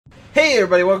Hey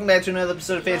everybody, welcome back to another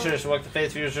episode of Face Runners. Welcome to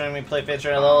Face Viewers joining me play Face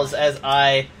Runner levels as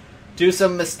I do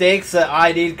some mistakes that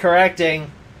I need correcting.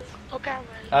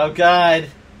 Oh god.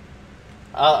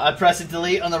 I pressed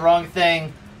delete on the wrong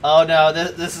thing. Oh no,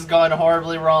 this is going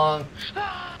horribly wrong.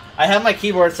 I have my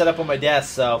keyboard set up on my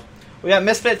desk, so. We got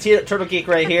Misfit Turtle Geek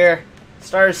right here.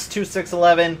 Stars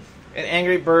 2611 and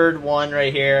Angry Bird 1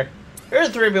 right here. Here are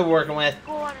the three people we're working with.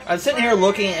 I'm sitting here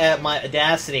looking at my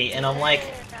Audacity and I'm like,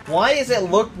 why does it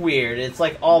look weird? It's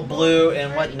like all blue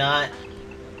and whatnot.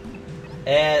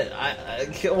 And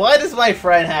why does my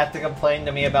friend have to complain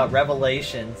to me about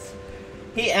Revelations?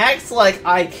 He acts like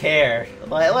I care.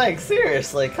 Like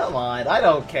seriously, come on, I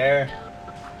don't care.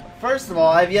 First of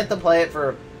all, I've yet to play it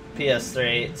for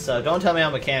PS3, so don't tell me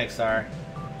how mechanics are.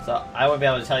 So I wouldn't be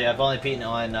able to tell you. I've only beaten it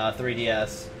on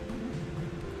 3DS.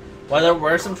 While there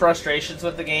were some frustrations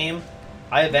with the game,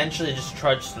 I eventually just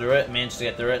trudged through it, managed to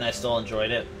get through it, and I still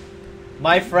enjoyed it.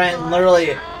 My friend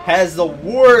literally has the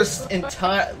worst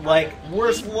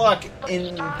worst luck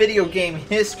in video game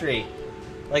history.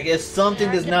 Like, if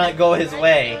something does not go his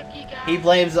way, he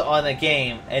blames it on the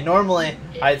game. And normally,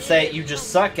 I'd say you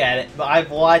just suck at it, but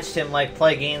I've watched him, like,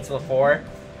 play games before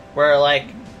where, like,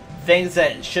 things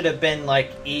that should have been,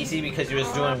 like, easy because he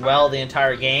was doing well the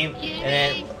entire game,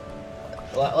 and then,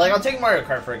 like, I'll take Mario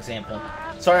Kart, for example.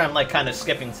 Sorry, I'm, like, kind of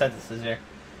skipping sentences here.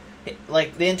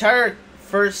 Like, the entire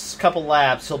first couple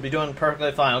laps, he'll be doing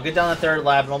perfectly fine. He'll get down the third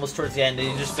lap, and almost towards the end, and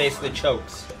he just basically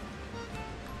chokes.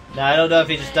 Now, I don't know if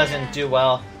he just doesn't do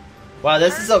well. Wow,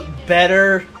 this is a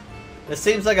better... This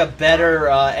seems like a better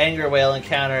Angry Whale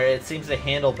encounter. It seems to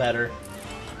handle better.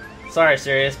 Sorry,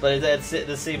 Sirius, but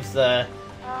this seems to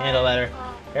handle better.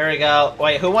 Here we go.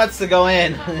 Wait, who wants to go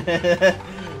in?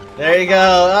 There you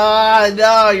go. Ah, oh,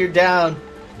 no, you're down.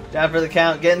 Down for the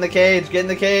count. Get in the cage. Get in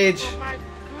the cage.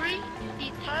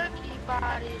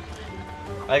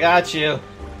 I got you.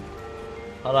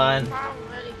 Hold on.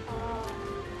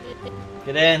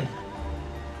 Get in.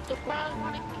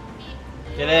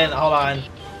 Get in. Hold on.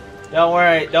 Don't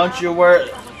worry. Don't you worry.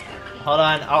 Hold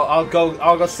on. I'll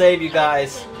go save you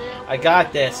guys. I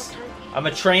got this. I'm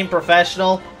a trained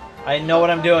professional. I know what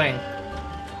I'm doing.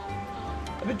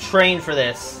 I've been trained for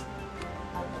this.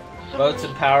 Boats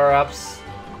and power-ups.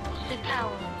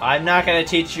 I'm not going to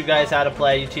teach you guys how to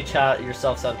play. You teach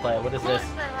yourselves how to play. What is this?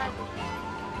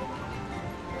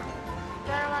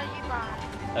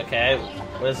 Okay.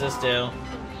 What does this do?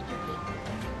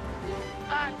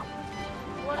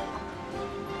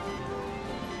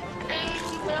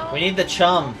 We need the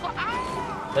chum.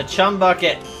 The chum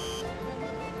bucket.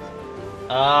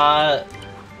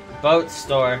 Boat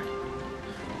store.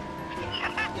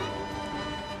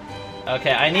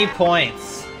 Okay, I need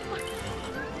points.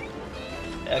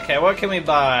 Okay, what can we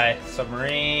buy?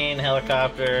 Submarine,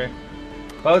 helicopter,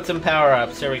 boats and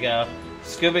power-ups. Here we go.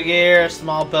 Scuba gear,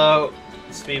 small boat,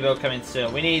 speedboat coming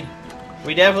soon. We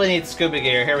definitely need scuba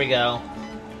gear. Here we go.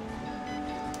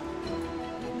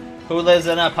 Who lives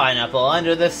in a pineapple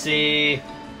under the sea?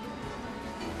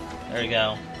 There we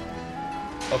go.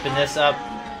 Open this up.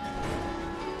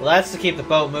 Well, that's to keep the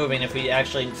boat moving if we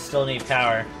actually still need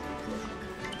power.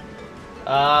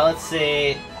 Let's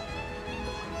see.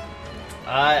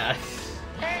 I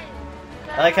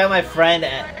like how my friend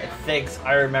thinks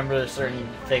I remember certain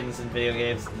things in video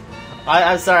games.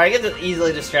 I'm sorry, I get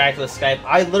easily distracted with Skype.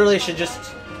 I literally should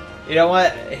just... You know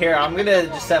what? Here, I'm gonna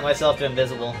just set myself to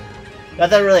invisible. Not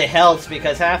that really helps,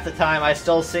 because half the time I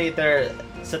still sit there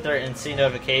and see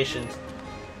notifications.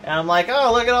 And I'm like,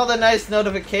 oh, look at all the nice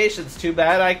notifications. Too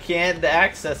bad I can't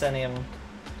access any of them.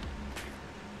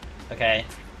 Okay.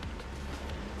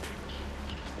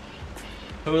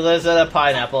 Who lives in a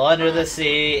pineapple under the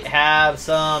sea? Have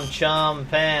some chum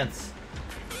pants.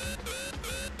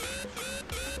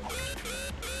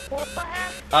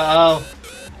 Uh-oh.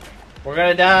 We're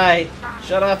gonna die.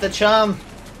 Shut off the chum.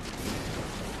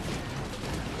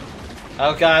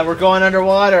 Oh god, we're going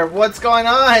underwater. What's going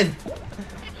on?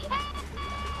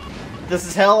 This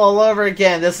is hell all over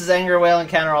again. This is Angry Whale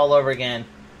encounter all over again.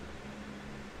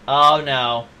 Oh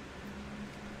no.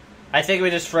 I think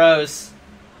we just froze.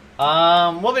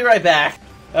 We'll be right back.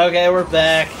 Okay, we're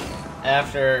back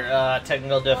after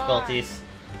technical difficulties.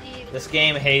 This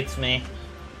game hates me.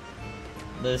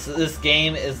 This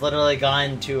game is literally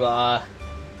gone to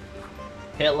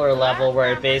Hitler level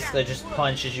where it basically just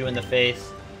punches you in the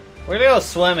face. We're gonna go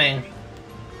swimming.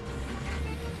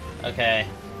 Okay.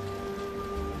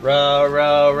 Row,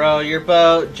 row, row your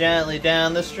boat gently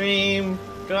down the stream.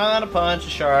 Gonna punch a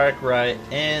shark right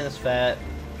in his fat.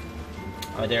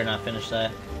 I dare not finish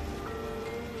that.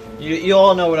 You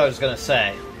all know what I was gonna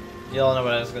say. You all know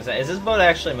what I was gonna say. Is this boat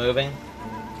actually moving?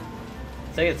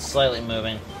 I think it's slightly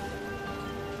moving.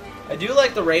 I do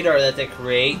like the radar that they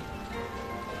create.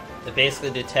 That basically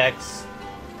detects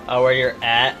where you're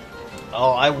at.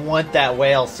 Oh, I want that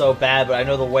whale so bad, but I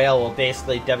know the whale will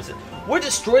basically devastate. What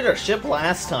destroyed our ship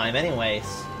last time, anyways?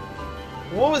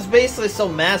 What was basically so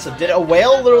massive? Did a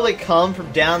whale literally come from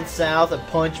down south and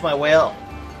punch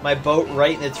my boat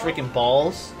right in its freaking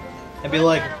balls? And be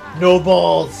like, no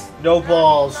balls, no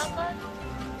balls.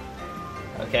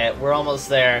 Okay, we're almost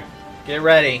there. Get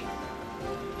ready.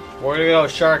 We're gonna go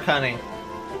shark hunting.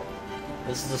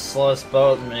 This is the slowest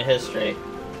boat in history.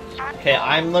 Okay,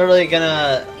 I'm literally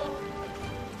gonna...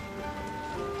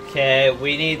 Okay,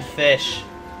 we need fish.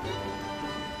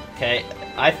 Okay,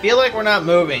 I feel like we're not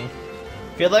moving.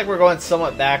 I feel like we're going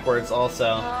somewhat backwards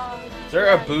also. Is there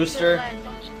a booster?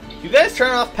 You guys turn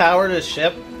off power to the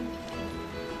ship?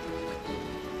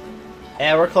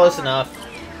 Yeah, we're close enough.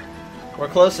 We're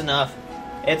close enough.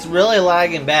 It's really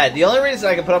lagging bad. The only reason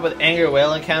I could put up with angry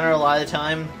whale encounter a lot of the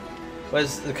time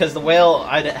was because the whale,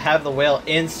 I'd have the whale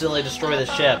instantly destroy the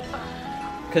ship.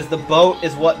 Because the boat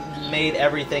is what made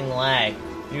everything lag.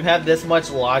 You have this much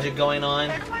logic going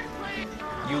on,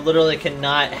 you literally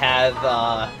cannot have,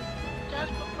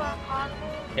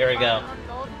 here we go.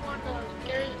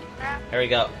 Here we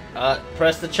go.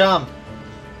 Press the chum.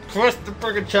 Press the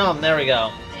friggin' chum. There we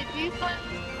go.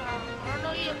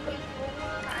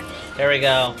 Here we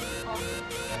go.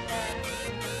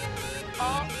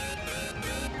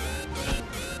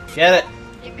 Get it.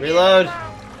 Reload.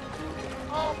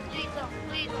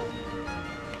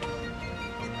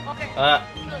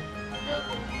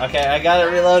 Okay, I got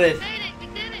it reloaded.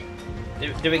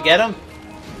 Did we get him?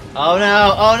 Oh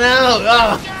no! Oh no!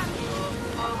 Oh.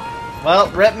 Well,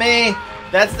 rip me.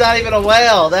 That's not even a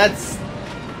whale. That's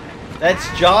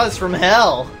Jaws from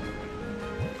hell.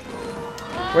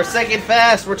 We're sinking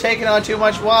fast. We're taking on too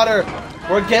much water.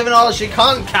 We're giving all she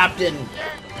can, Captain.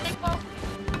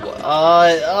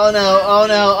 Oh no! Oh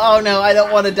no! Oh no! I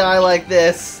don't want to die like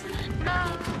this.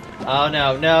 Oh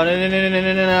no! No! No! No! No! No!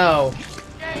 No! No! No!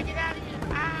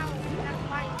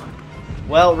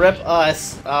 Well, rip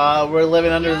us. We're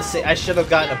living under the sea. I should have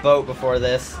gotten a boat before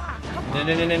this. No!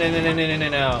 No! No! No! No! No! No! No! No!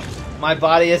 No! My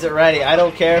body isn't ready. I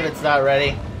don't care if it's not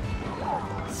ready.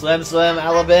 Swim! Swim!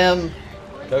 Alabama!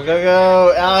 Go! Go!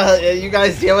 Go! You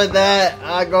guys deal with that.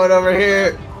 I'm going over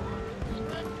here.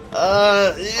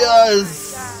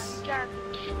 Yes.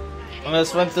 I'm gonna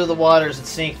swim through the waters and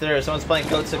sneak through. Someone's playing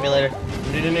Goat Simulator.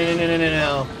 No, no, no, no, no, no,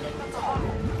 no.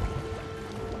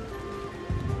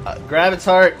 Grab its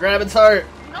heart. Grab its heart.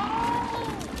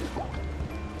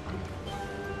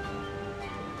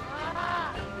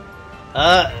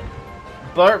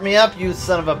 Bart me up, you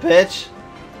son of a bitch.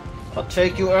 I'll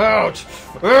take you out.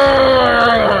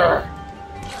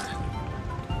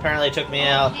 Apparently it took me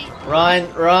out.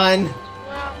 Run, run,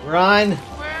 run,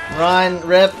 run,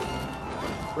 rip.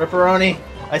 Ripperoni.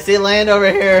 I see land over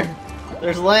here.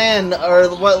 There's land, or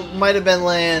what might have been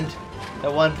land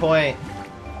at one point.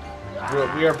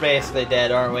 We are basically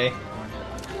dead, aren't we?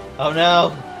 Oh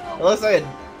no. It looks like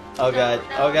a... Oh god.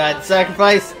 Oh god.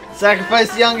 Sacrifice!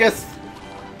 Sacrifice the youngest!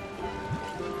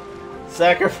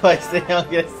 Sacrifice the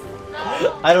youngest.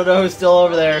 I don't know who's still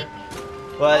over there.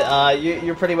 But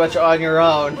you're pretty much on your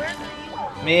own.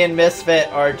 Me and Misfit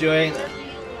are doing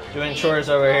chores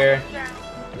over here.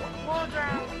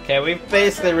 Okay, we've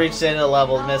basically reached the end of the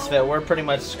level of Misfit. We're pretty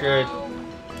much screwed.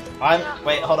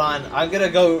 Wait, hold on. I'm gonna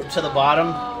go to the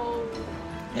bottom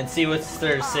and see what's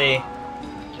there to see.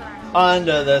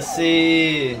 Under the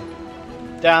sea.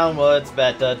 Downwards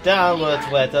better, downwards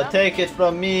better. Take it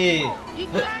from me.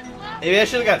 Maybe I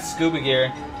should have got scuba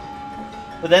gear.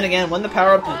 But then again, wouldn't the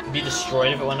power-up be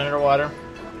destroyed if it went underwater?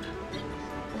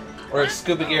 Or is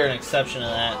scuba gear an exception to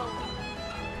that?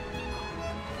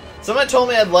 Someone told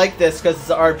me I'd like this because it's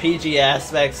the RPG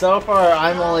aspect. So far,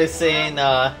 I'm only seeing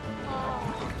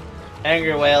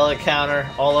Angry Whale encounter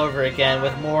all over again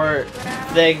with more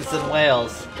things than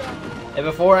whales. And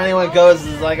before anyone goes,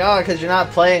 it's like, oh, because you're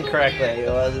not playing correctly.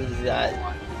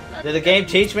 Did the game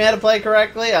teach me how to play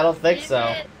correctly? I don't think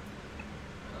so.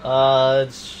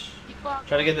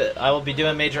 Try to get the... I will be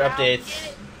doing major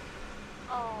updates.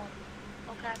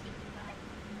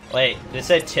 Wait, they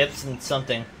say tips and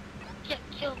something.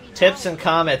 Tips and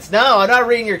comments. No, I'm not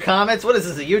reading your comments. What is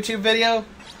this, a YouTube video?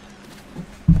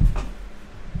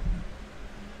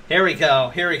 Here we go.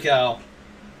 Here we go.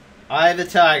 Eye the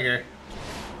tiger.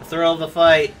 The thrill of the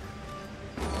fight.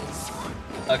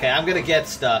 Okay, I'm gonna get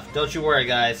stuff. Don't you worry,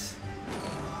 guys.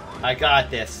 I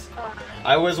got this.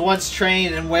 I was once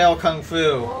trained in whale kung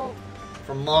fu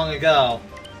from long ago.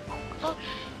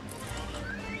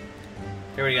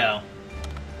 Here we go.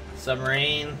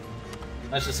 Submarine.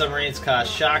 much do submarines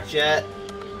cost? Shock jet,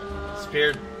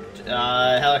 spear,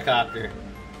 helicopter.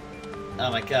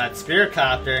 Oh my god,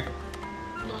 spearcopter.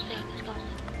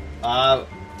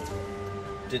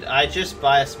 Did I just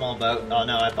buy a small boat? Oh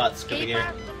no, I bought scuba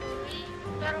gear.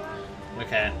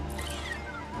 Okay.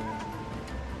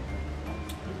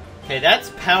 Okay, that's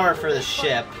power for the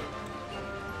ship.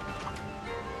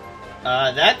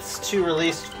 That's to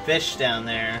release fish down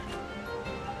there.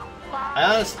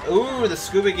 Ooh, the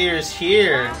scuba gear is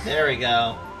here. There we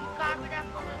go.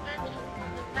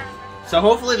 So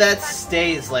hopefully that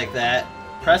stays like that.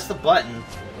 Press the button.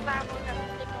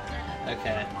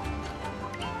 Okay.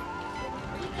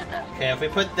 Okay, if we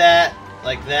put that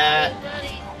like that.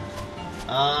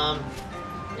 I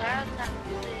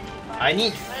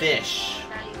need fish.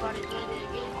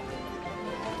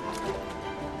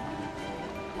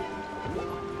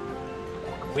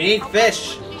 We need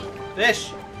fish!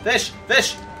 Fish! Fish!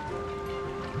 Fish!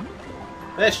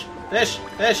 Fish! Fish!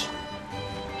 Fish!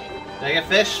 Did I get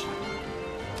fish?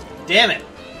 Damn it!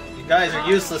 You guys are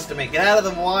useless to me. Get out of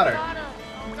the water!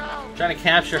 I'm trying to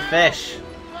capture fish.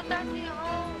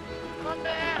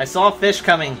 I saw fish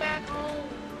coming.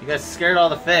 You guys scared all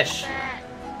the fish.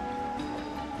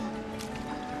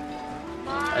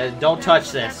 Don't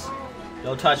touch this.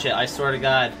 Don't touch it, I swear to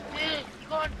God.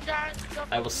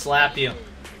 I will slap you.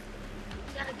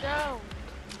 Go.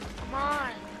 Come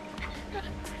on.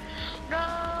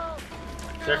 No.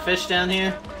 Is there fish down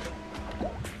here?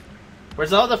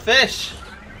 Where's all the fish?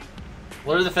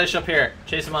 Lure the fish up here.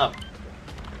 Chase them up.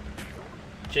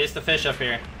 Chase the fish up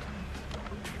here.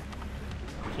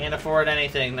 Can't afford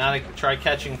anything. Now to try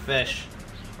catching fish.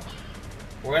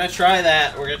 We're gonna try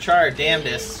that. We're gonna try our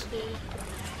damnedest.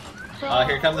 Oh,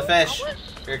 here come the fish.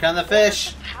 Here come the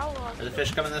fish. Are the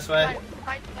fish coming this way?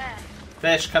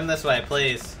 Fish, come this way,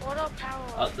 please.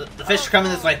 Oh, the fish are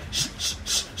coming this way. Shh, shh,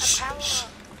 shh, shh, shh.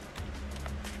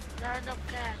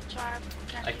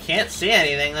 I can't see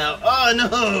anything though. Oh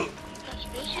no!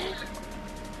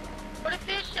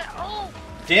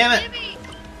 Damn it!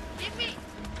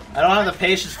 I don't have the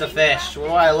patience to fish. What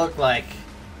do I look like?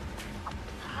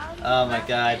 Oh my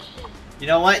god. You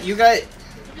know what? You guys...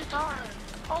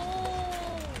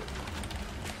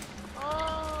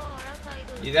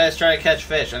 You guys try to catch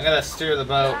fish. I'm gonna steer the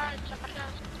boat.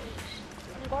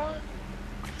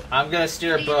 I'm gonna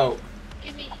steer a boat.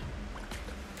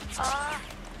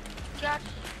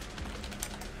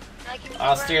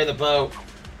 I'll steer the boat.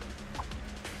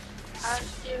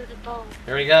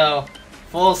 Here we go.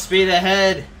 Full speed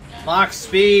ahead. Mach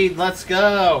speed. Let's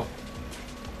go.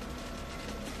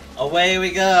 Away we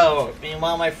go.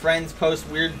 Meanwhile, my friends post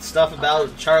weird stuff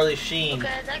about Charlie Sheen,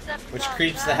 which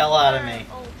creeps the hell out of me.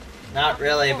 Not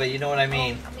really, but you know what I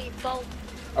mean.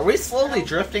 Are we slowly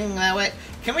drifting that way?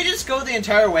 Can we just go the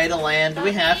entire way to land? Do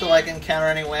we have to, like, encounter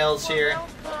any whales here?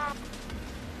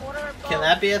 Can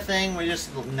that be a thing? We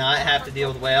just not have to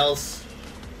deal with whales?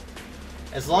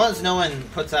 As long as no one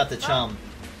puts out the chum.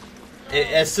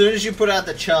 As soon as you put out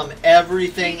the chum,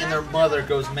 everything and their mother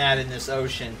goes mad in this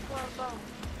ocean.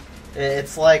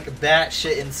 It's like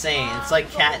batshit insane. It's like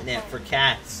catnip for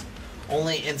cats.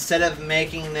 Only instead of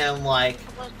making them like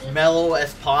mellow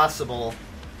as possible,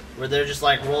 where they're just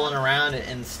like rolling around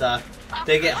and stuff,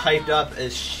 they get hyped up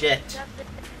as shit.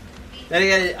 Then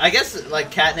again, I guess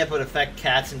like catnip would affect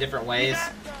cats in different ways,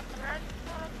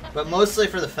 but mostly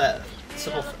for the for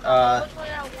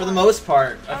the most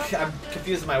part, I'm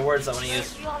confused with my words I want to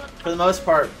use. For the most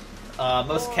part,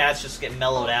 most cats just get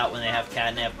mellowed out when they have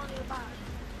catnip.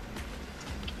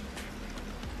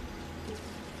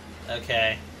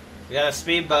 Okay. We got a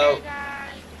speedboat.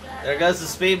 There goes the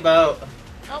speedboat.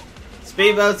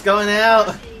 Speedboat's going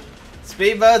out.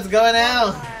 Speedboat's going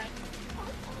out.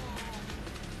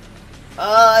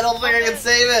 Oh, I don't think I can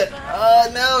save it. Oh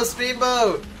no,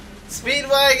 speedboat.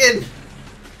 Speedwagon.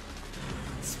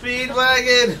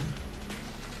 Speedwagon.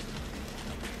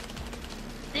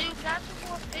 Dude, got some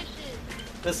more fishes.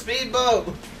 The speedboat.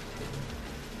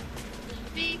 The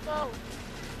speedboat.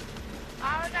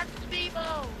 I got the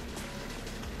speedboat.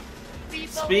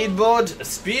 Speedboat,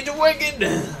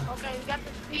 speedwagon. Okay, we got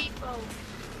the speedboat.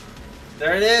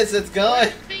 There it is. It's going.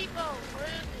 Where's the speedboat? Where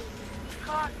is it? It's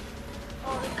caught.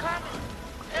 Oh, they're coming.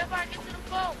 Everybody get to the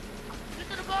boat. Get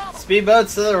to the boat.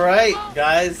 Speedboat's to the right,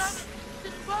 guys. To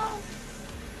the boat.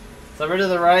 It's over to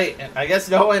the right. I guess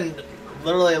no one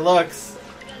literally looks.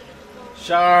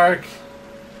 Shark.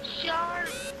 Shark.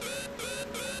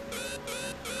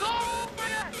 Go, my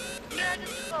God. We gotta get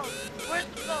to the boat. Where's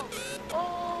the boat?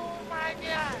 Oh my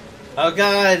God. Oh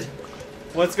God.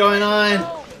 What's going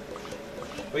on?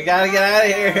 We gotta get out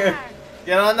of here.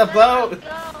 Get on the boat.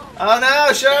 Oh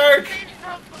no, shark.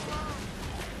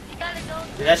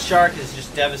 Dude, that shark is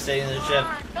just devastating the ship.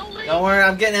 Don't worry,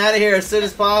 I'm getting out of here as soon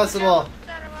as possible.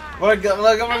 We're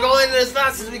going as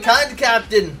fast as we can,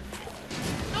 Captain.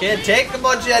 Can't take the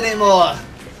much anymore.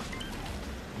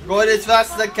 I'm going as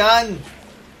fast as I can.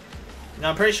 Now,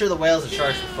 I'm pretty sure the whales and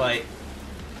sharks will fight.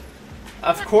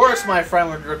 Of course my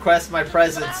friend would request my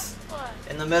presence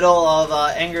in the middle of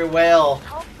angry whale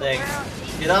things.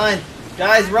 Get on.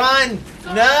 Guys, run!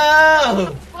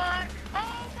 No!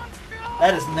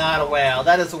 That is not a whale.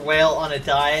 That is a whale on a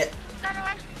diet.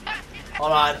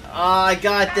 Hold on. Oh, I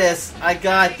got this. I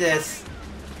got this.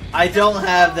 I don't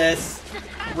have this.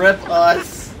 Rip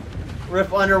us.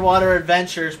 Rip underwater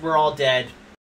adventures. We're all dead.